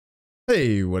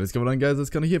Hey, what is going on guys, it's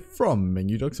Connor here from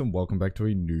MenuDocs and welcome back to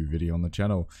a new video on the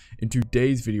channel. In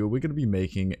today's video, we're going to be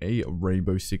making a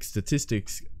Rainbow6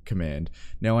 statistics command.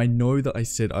 Now I know that I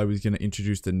said I was going to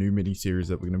introduce the new mini-series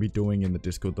that we're going to be doing in the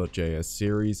discord.js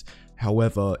series.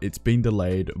 However, it's been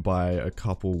delayed by a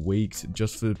couple weeks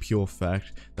just for the pure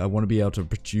fact that I want to be able to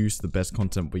produce the best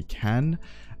content we can.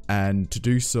 And to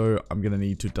do so, I'm going to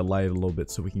need to delay it a little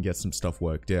bit so we can get some stuff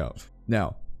worked out.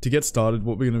 Now, to get started,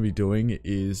 what we're going to be doing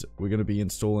is we're going to be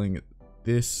installing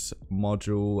this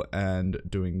module and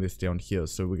doing this down here.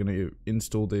 So we're going to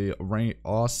install the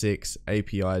R6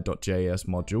 API.js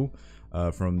module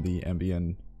from the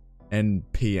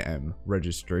npm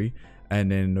registry,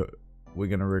 and then we're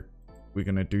going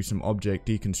to do some object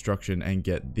deconstruction and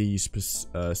get these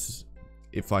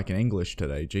if I can English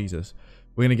today, Jesus.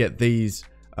 We're going to get these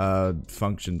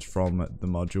functions from the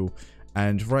module.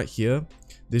 And right here,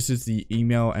 this is the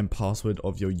email and password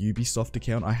of your Ubisoft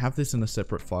account. I have this in a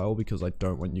separate file because I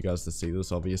don't want you guys to see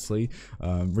this, obviously.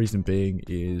 Reason being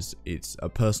is it's a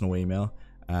personal email,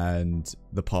 and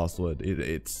the password,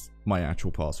 it's my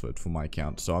actual password for my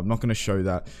account. So I'm not going to show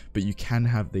that, but you can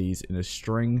have these in a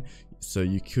string. So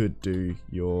you could do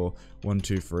your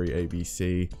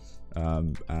 123abc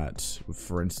at,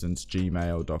 for instance,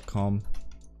 gmail.com,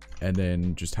 and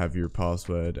then just have your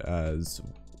password as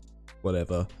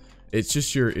whatever.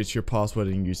 It's your password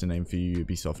and username for your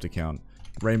Ubisoft account.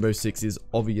 Rainbow6 is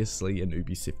obviously an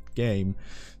Ubisoft game.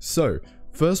 So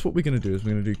first, what we're going to do is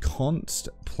we're going to do const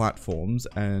platforms,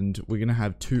 and we're going to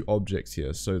have two objects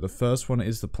here. So the first one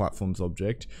is the platforms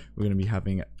object. We're going to be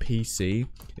having PC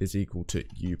is equal to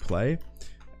uplay,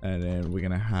 and then we're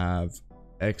going to have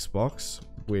Xbox,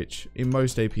 which in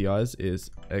most APIs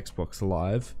is Xbox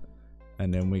Live,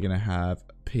 and then we're going to have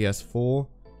PS4,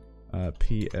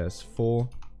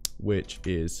 which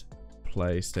is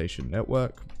PlayStation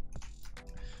Network.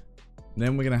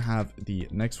 Then we're going to have the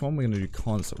next one. We're going to do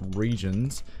const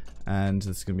regions, and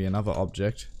this is going to be another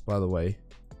object. By the way,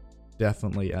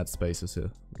 definitely add spaces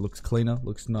here. Looks cleaner,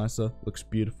 looks nicer, looks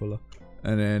beautifuler.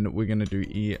 And then we're going to do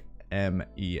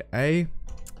EMEA.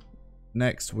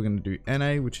 Next, we're going to do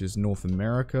NA, which is North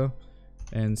America,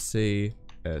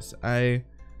 NCSA,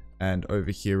 and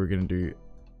over here we're going to do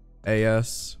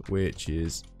AS, which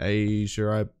is Asia,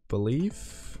 I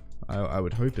believe. I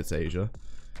would hope it's Asia.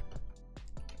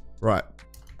 Right.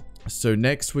 So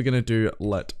next we're going to do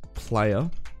let player,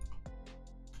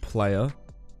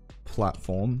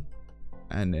 platform,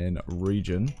 and then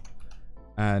region.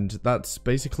 And that's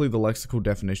basically the lexical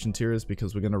definitions here, is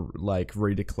because we're going to like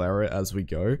redeclare it as we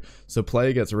go. So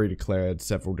player gets redeclared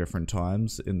several different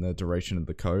times in the duration of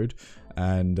the code,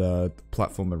 and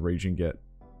platform and region get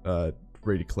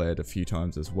redeclared a few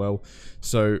times as well.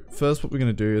 So first, what we're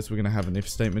going to do is we're going to have an if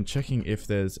statement checking if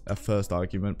there's a first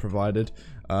argument provided.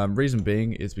 Reason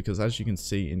being is because, as you can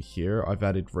see in here, I've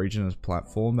added region as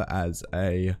platform as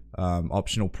a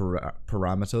optional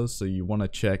parameter. So you want to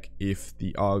check if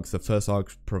the first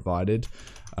args provided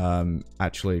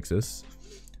actually exists.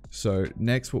 So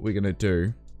next, what we're going to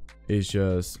do is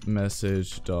just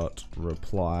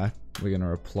message.reply. We're going to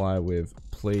reply with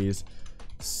please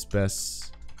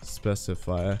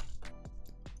specify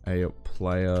a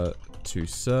player to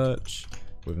search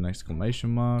with an exclamation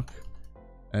mark,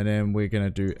 and then we're going to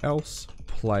do else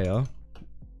player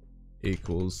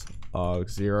equals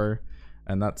arg0,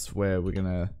 and that's where we're going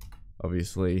to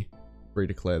obviously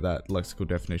redeclare that lexical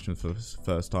definition for the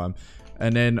first time.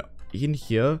 And then in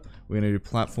here we're going to do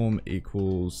platform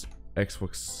equals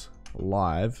Xbox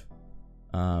Live.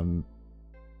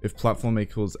 If platform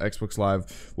equals Xbox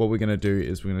Live, what we're going to do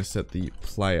is we're going to set the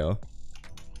player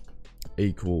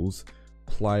equals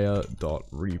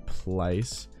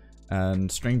player.replace,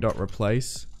 and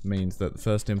string.replace means that the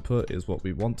first input is what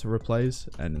we want to replace,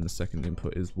 and then the second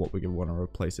input is what we're going to want to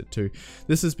replace it to.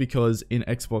 This is because in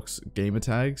Xbox gamer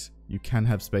tags, you can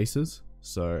have spaces,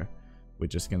 so we're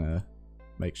just going to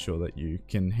make sure that you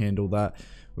can handle that.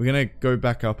 We're going to go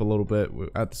back up a little bit. We'll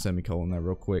add the semicolon there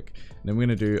real quick. And then we're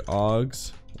going to do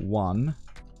args1,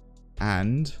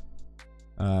 and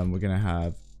we're going to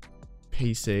have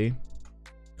PC,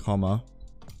 comma,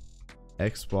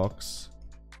 Xbox,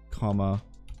 comma,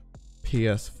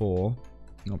 PS4,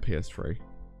 not PS3.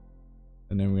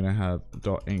 And then we're going to have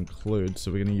 .include.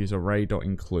 So we're going to use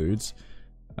array.includes.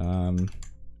 args1,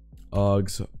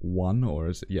 or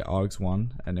is it, yeah,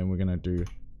 args1, and then we're going to do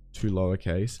two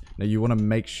lowercase. Now you want to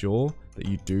make sure that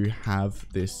you do have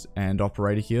this AND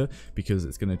operator here, because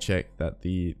it's going to check that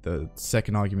the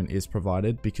second argument is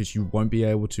provided, because you won't be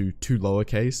able to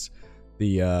lowercase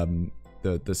the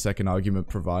second argument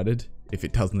provided if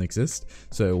it doesn't exist,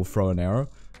 so it will throw an error.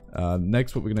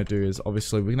 Next, what we're going to do is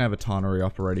obviously we're going to have a ternary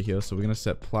operator here. So we're going to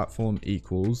set platform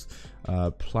equals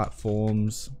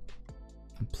platforms,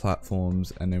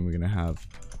 and then we're going to have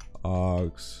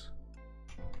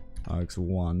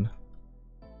args1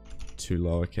 to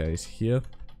lowercase here.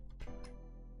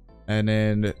 And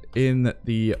then in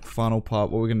the final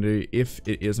part, what we're going to do, if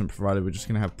it isn't provided, we're just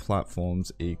going to have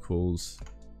platforms equals,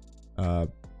 we're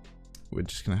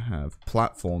just going to have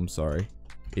platform, sorry,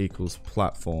 equals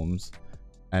platforms,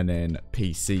 and then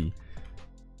PC.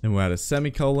 Then we'll add a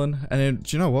semicolon, and then,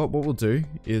 do you know what we'll do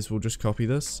is we'll just copy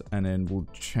this, and then we'll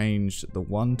change the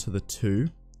 1 to the 2,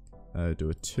 do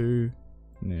a 2,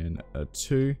 and then a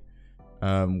 2.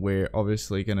 We're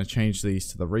obviously going to change these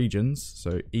to the regions,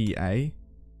 so EA.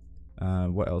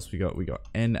 What else we got? We got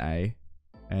NA,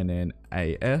 and then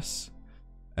AS,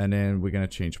 and then we're going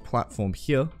to change platform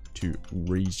here to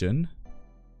region,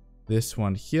 this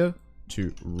one here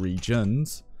to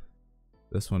regions,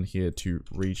 this one here to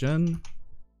region,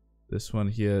 this one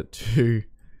here to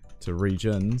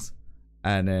regions,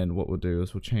 and then what we'll do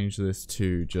is we'll change this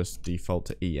to just default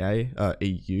to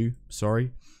EU,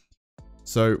 sorry.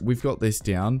 So we've got this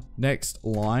down. Next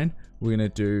line, we're going to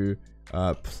do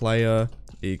player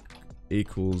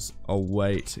equals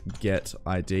await get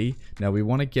ID. Now we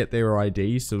want to get their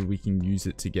ID so we can use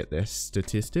it to get their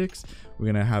statistics. We're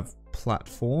going to have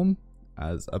platform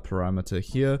as a parameter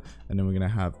here, and then we're going to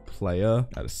have player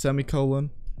at a semicolon.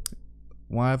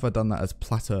 Why have I done that as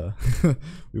platter?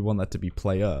 We want that to be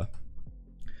player.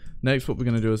 Next, what we're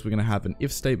going to do is we're going to have an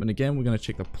if statement again. We're going to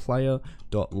check the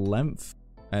player.length,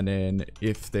 and then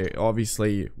if there,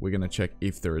 obviously we're going to check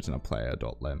if there isn't a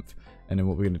player.length, and then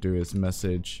what we're going to do is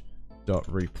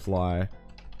message.reply,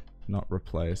 not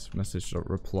replace,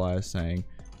 message.reply saying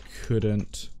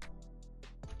couldn't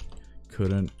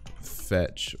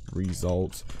fetch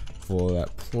results for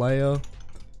that player.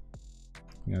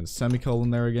 You know, the semicolon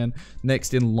there again.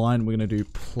 Next in line, we're going to do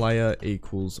player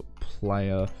equals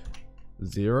player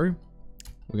 0.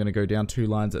 We're going to go down 2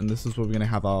 lines, and this is where we're going to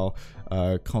have our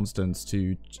constants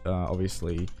to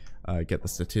obviously get the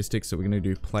statistics. So we're going to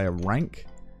do player rank,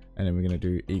 and then we're going to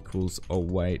do equals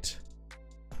await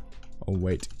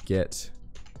get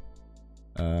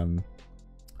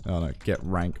get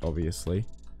rank, obviously,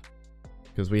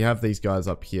 because we have these guys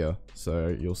up here,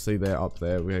 so you'll see they're up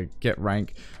there. We're going to get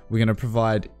rank. We're going to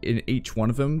provide in each one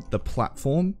of them the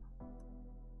platform,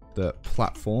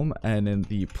 and then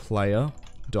the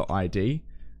player.id,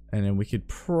 and then we could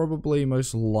probably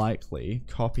most likely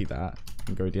copy that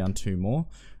and go down 2 more,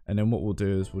 and then what we'll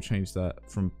do is we'll change that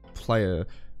from player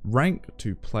rank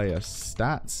to player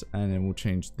stats, and then we'll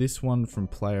change this one from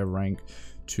player rank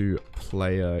to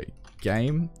player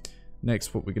game.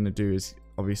 Next, what we're going to do is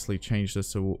obviously change this,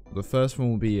 so the first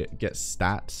one will be get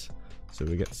stats, so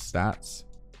we get stats,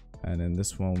 and then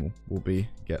this one will be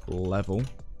get level,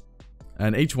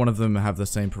 and each one of them have the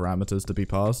same parameters to be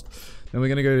passed. Then we're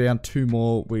going to go down 2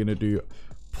 more. We're going to do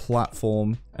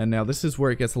platform, and now this is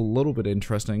where it gets a little bit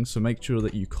interesting, so make sure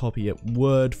that you copy it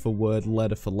word for word,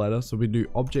 letter for letter. So we do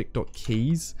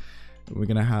object.keys, we're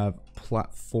going to have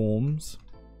platforms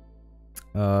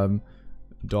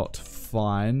dot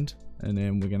find, and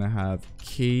then we're going to have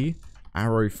key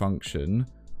arrow function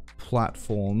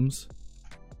platforms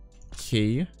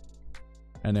key,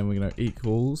 and then we're going to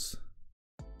equals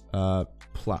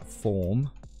platform.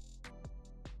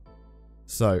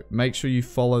 So make sure you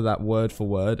follow that word for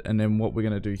word, and then what we're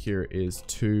going to do here is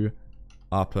to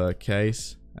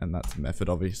uppercase, and that's method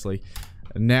obviously.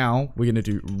 And now we're going to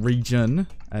do region,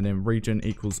 and then region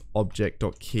equals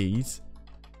object.keys,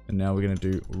 and now we're going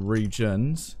to do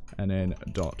regions, and then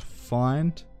dot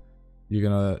find. You're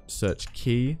going to search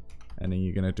key, and then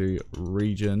you're going to do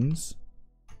regions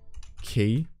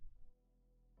key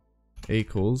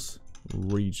equals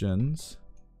regions,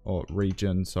 or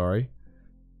region, sorry.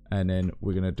 And then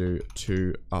we're going to do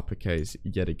to uppercase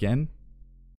yet again.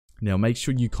 Now make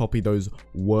sure you copy those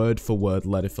word for word,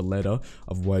 letter for letter,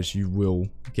 otherwise you will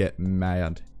get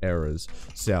mad errors.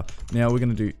 So now we're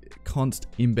going to do const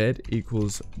embed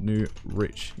equals new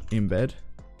rich embed.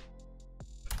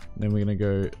 Then we're going to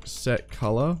go set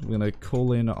color. We're going to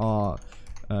call in our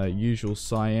usual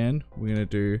cyan. We're going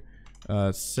to do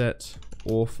set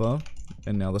author,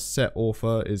 and now the set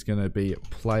author is going to be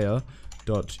player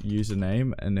dot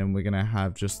username, and then we're going to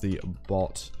have just the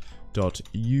bot dot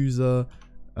user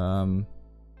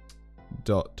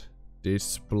dot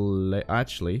display.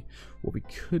 Actually, what we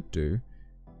could do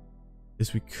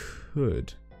is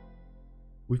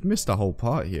we've missed a whole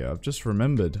part here. I've just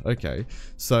remembered. Okay,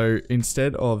 so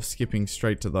instead of skipping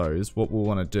straight to those, what we'll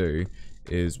want to do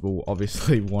is we'll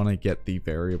obviously want to get the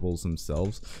variables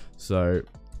themselves. So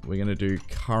we're going to do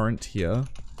current here,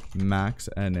 max,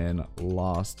 and then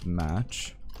last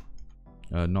match.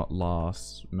 Not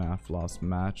last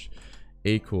match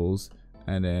equals,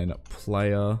 and then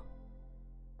player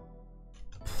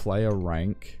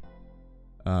rank.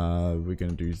 We're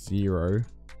going to do 0.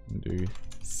 And do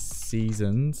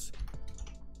seasons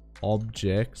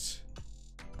object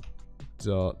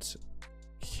dot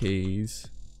keys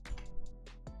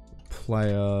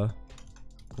player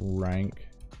rank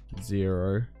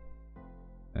 0,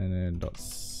 and then dot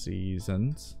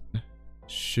seasons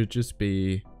should just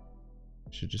be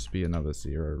another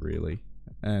 0 really,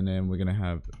 and then we're gonna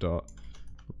have dot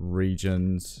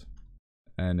regions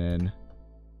and then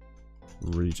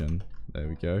region. There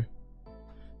we go.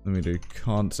 Then we do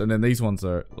const, and then these ones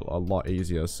are a lot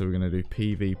easier. So we're gonna do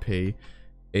PvP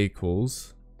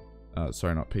equals,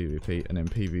 sorry, not PvP, and then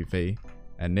PvP,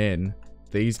 and then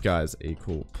these guys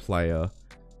equal player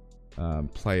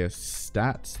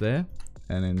stats there,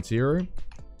 and then 0.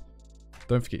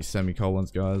 Don't forget your semicolons,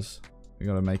 guys. You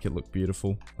gotta make it look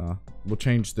beautiful. We'll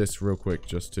change this real quick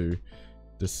just to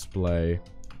display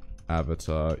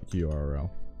avatar URL,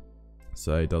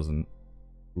 so it doesn't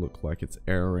look like it's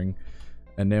erroring.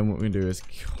 And then what we do is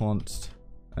const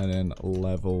and then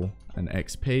level and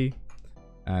XP,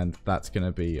 and that's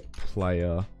gonna be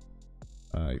player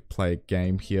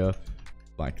game here,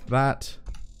 like that.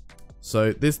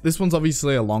 So this one's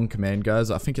obviously a long command,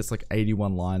 guys. I think it's like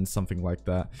 81 lines, something like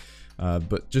that.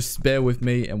 But just bear with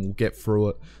me and we'll get through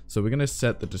it. So we're gonna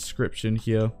set the description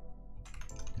here.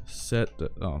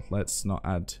 Let's not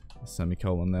add a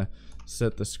semicolon there.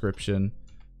 Set description.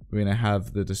 We're gonna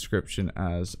have the description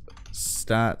as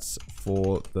stats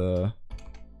for the,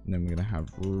 and then we're gonna have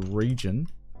region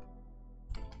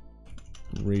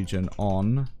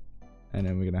on, and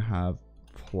then we're gonna have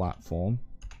platform.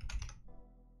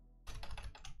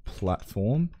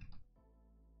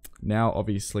 Now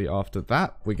obviously after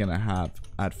that we're gonna have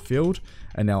add field,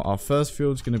 and now our first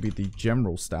field is gonna be the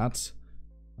general stats.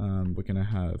 We're gonna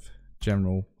have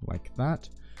general like that.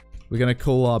 We're gonna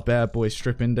call our bad boy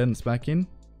strip indents back in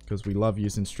because we love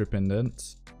using strip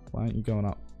indents. Why aren't you going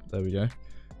up? There we go.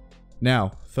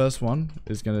 Now first one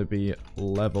is gonna be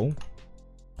level.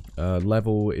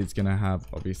 Level is gonna have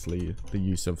obviously the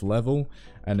use of level,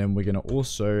 and then we're gonna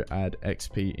also add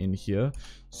XP in here.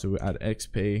 So we add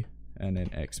XP and then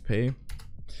XP.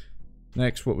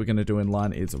 Next, what we're gonna do in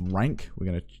line is rank. We're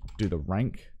gonna do the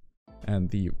rank, and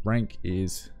the rank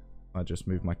is, I just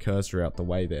moved my cursor out the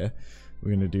way there.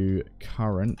 We're gonna do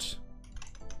current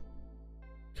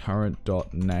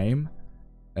dot name,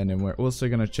 and then we're also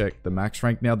gonna check the max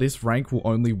rank. Now this rank will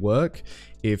only work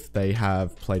if they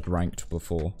have played ranked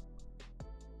before.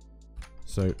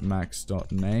 So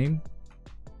max.name.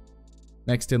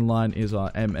 Next in line is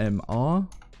our MMR.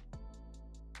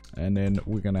 And then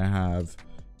we're gonna have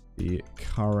the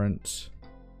current.mmr.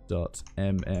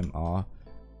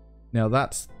 Now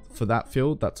that's for that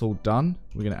field, that's all done.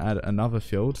 We're gonna add another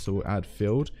field, so we'll add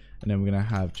field, and then we're gonna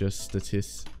have just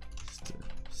statistics.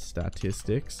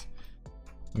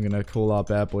 I'm gonna call our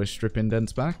bad boy strip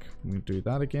indents back. I'm gonna do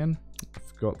that again. I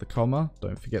forgot the comma.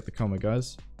 Don't forget the comma,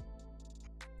 guys.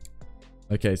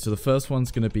 Okay, so the first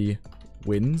one's gonna be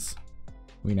wins.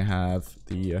 We're gonna have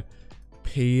the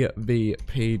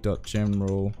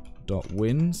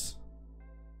pvp.general.wins.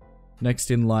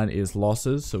 Next in line is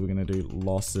losses, so we're gonna do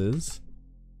losses,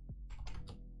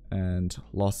 and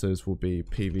losses will be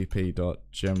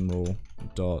pvp.general.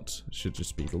 Should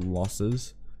just be the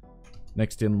losses.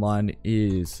 Next in line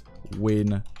is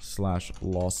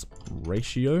win/loss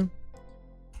ratio.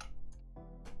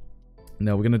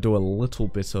 Now we're gonna do a little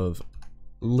bit of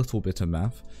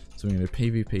math. So we're gonna do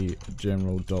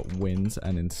pvp.general.wins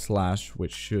and then slash,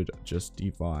 which should just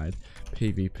divide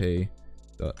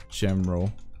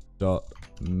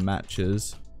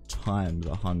pvp.general.matches times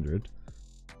 100.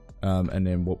 And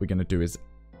then what we're gonna do is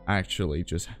actually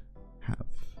just have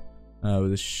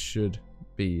this should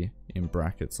be in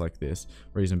brackets like this.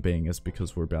 Reason being is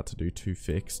because we're about to do 2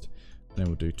 fixed. Then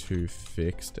we'll do 2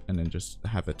 fixed and then just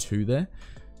have a 2 there.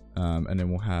 And then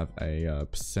we'll have a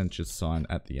percentage sign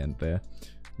at the end there.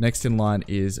 Next in line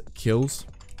is kills.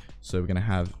 So we're going to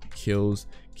have kills.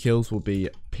 Kills will be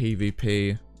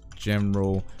pvp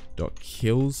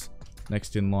general.kills.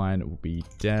 Next in line will be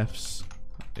deaths.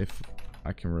 If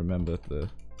I can remember to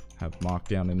have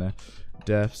markdown in there.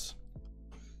 Deaths.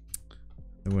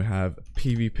 Then we have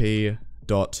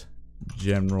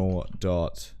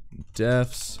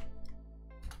pvp.general.deaths.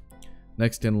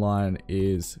 Next in line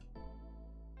is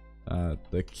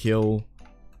the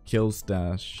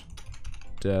kills-deaths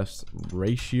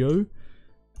ratio,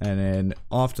 and then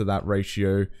after that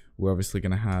ratio we're obviously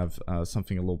going to have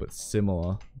something a little bit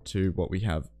similar to what we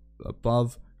have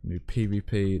above. New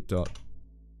pvp dot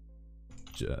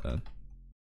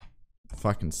if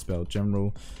I can spell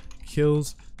general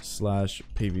kills slash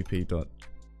pvp dot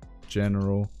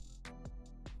general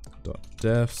dot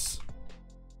deaths,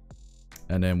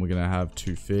 and then we're gonna have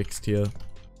 2 fixed here.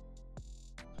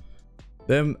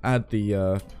 Then add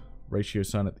the ratio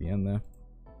sign at the end there.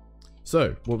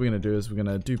 So what we're gonna do is we're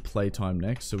gonna do playtime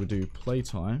next. So we'll do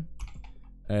playtime,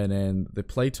 and then the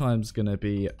playtime's gonna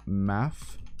be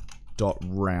math.round.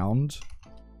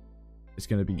 It's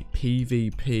gonna be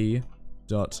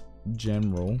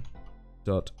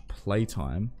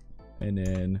pvp.general.playtime, and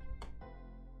then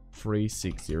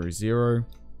 3600,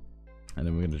 and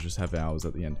then we're going to just have hours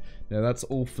at the end. Now that's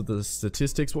all for the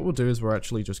statistics. What we'll do is we're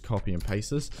actually just copy and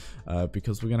paste this,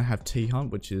 because we're going to have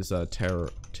T-Hunt, which is a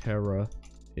terrorist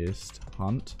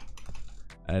hunt,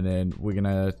 and then we're going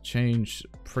to change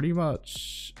pretty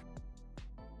much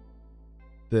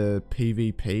the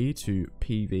PvP to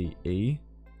PvE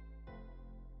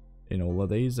in all of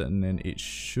these, and then it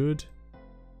should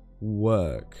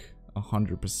work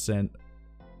 100%,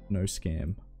 no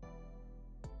scam.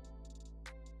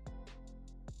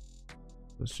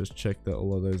 Let's just check that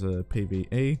all of those are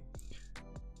PvE.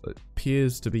 It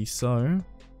appears to be so.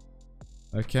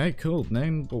 Okay, cool.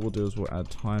 Then what we'll do is we'll add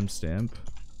timestamp.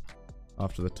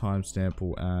 After the timestamp,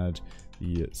 we'll add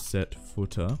the set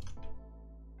footer.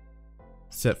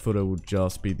 Set footer will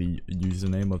just be the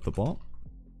username of the bot.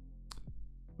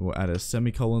 We'll add a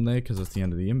semicolon there because it's the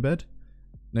end of the embed.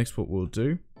 Next, what we'll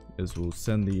do is we'll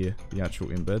send the actual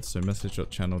embed. So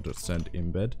message.channel.send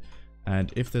embed.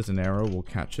 And if there's an error, we'll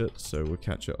catch it. So we'll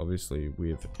catch it obviously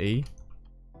with E.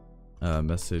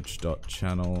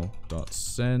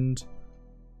 Message.channel.send.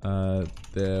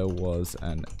 There was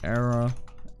an error.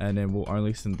 And then we'll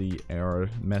only send the error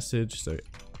message. So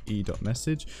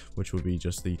E.message, which will be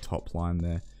just the top line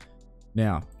there.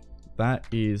 Now, that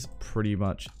is pretty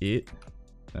much it.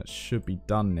 That should be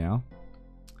done now.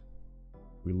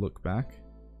 We look back.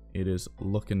 It is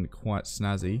looking quite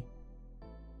snazzy.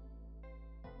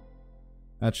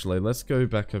 Actually, let's go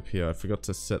back up here. I forgot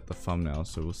to set the thumbnail.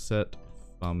 So we'll set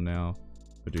thumbnail.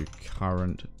 We'll do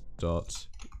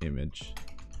current.image.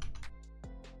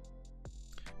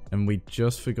 And we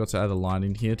just forgot to add a line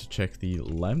in here to check the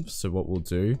length. So what we'll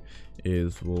do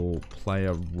is we'll play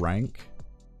a rank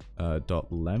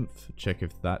dot length. Check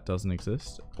if that doesn't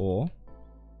exist. Or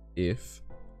if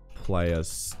player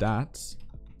stats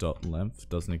dot length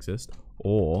doesn't exist.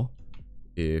 Or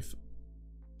if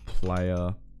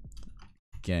player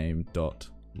game dot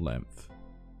length.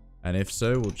 And if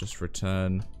so, we'll just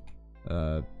return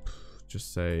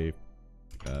just say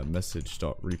message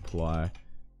dot reply.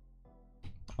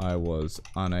 I was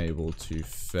unable to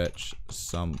fetch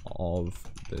some of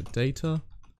the data.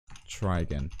 Try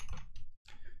again.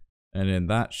 And then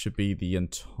that should be the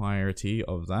entirety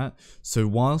of that. So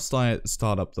whilst I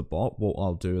start up the bot, what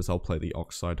I'll do is I'll play the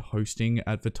Oxide hosting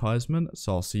advertisement.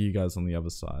 So I'll see you guys on the other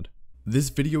side. This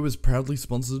video is proudly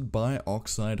sponsored by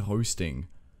Oxide Hosting.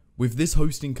 With this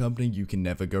hosting company, you can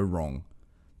never go wrong.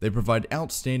 They provide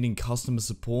outstanding customer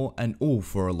support and all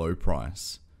for a low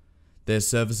price. Their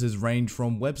services range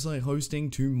from website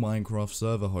hosting to Minecraft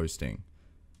server hosting.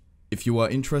 If you are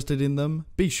interested in them,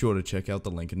 be sure to check out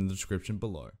the link in the description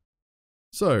below.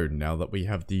 So now that we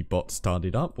have the bot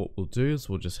started up, what we'll do is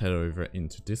we'll just head over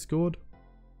into Discord.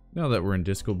 Now that we're in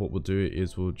Discord, what we'll do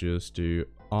is we'll just do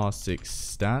R6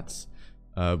 stats,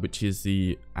 which is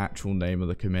the actual name of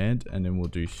the command, and then we'll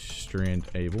do strand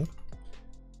able.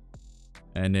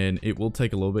 And then it will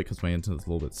take a little bit because my internet's a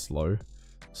little bit slow.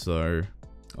 So,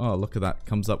 oh, look at that,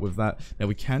 comes up with that. Now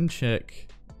we can check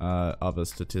other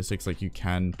statistics, like you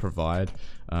can provide.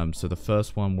 So the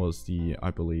first one was the,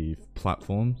 I believe,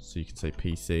 platform. So you can say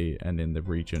PC, and then the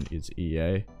region is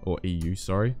EA or EU,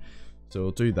 sorry. So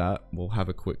we'll do that. We'll have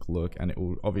a quick look, and it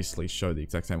will obviously show the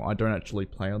exact same. I don't actually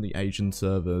play on the Asian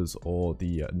servers or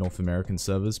the North American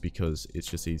servers because it's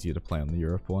just easier to play on the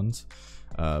Europe ones.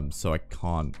 So I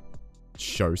can't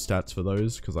show stats for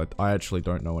those because I actually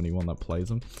don't know anyone that plays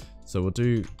them. So we'll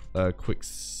do a quick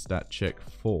stat check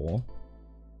for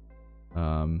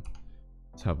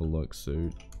let's have a look. So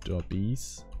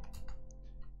Dobbies.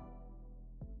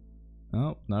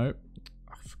 Oh no,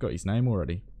 I forgot his name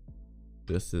already.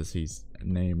 This is his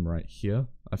name right here.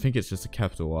 I think it's just a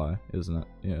capital I, isn't it?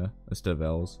 Yeah, instead of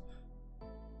L's.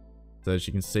 So as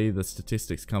you can see, the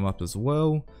statistics come up as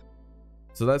well.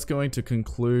 So that's going to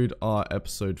conclude our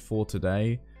episode for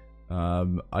today.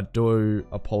 I do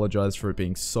apologize for it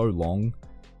being so long,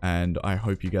 and I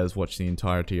hope you guys watch the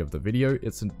entirety of the video.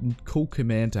 It's a cool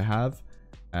command to have,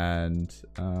 And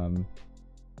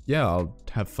yeah, I'll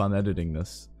have fun editing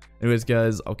this. Anyways,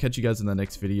 guys, I'll catch you guys in the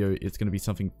next video. It's going to be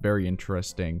something very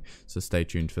interesting, so stay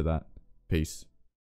tuned for that. Peace.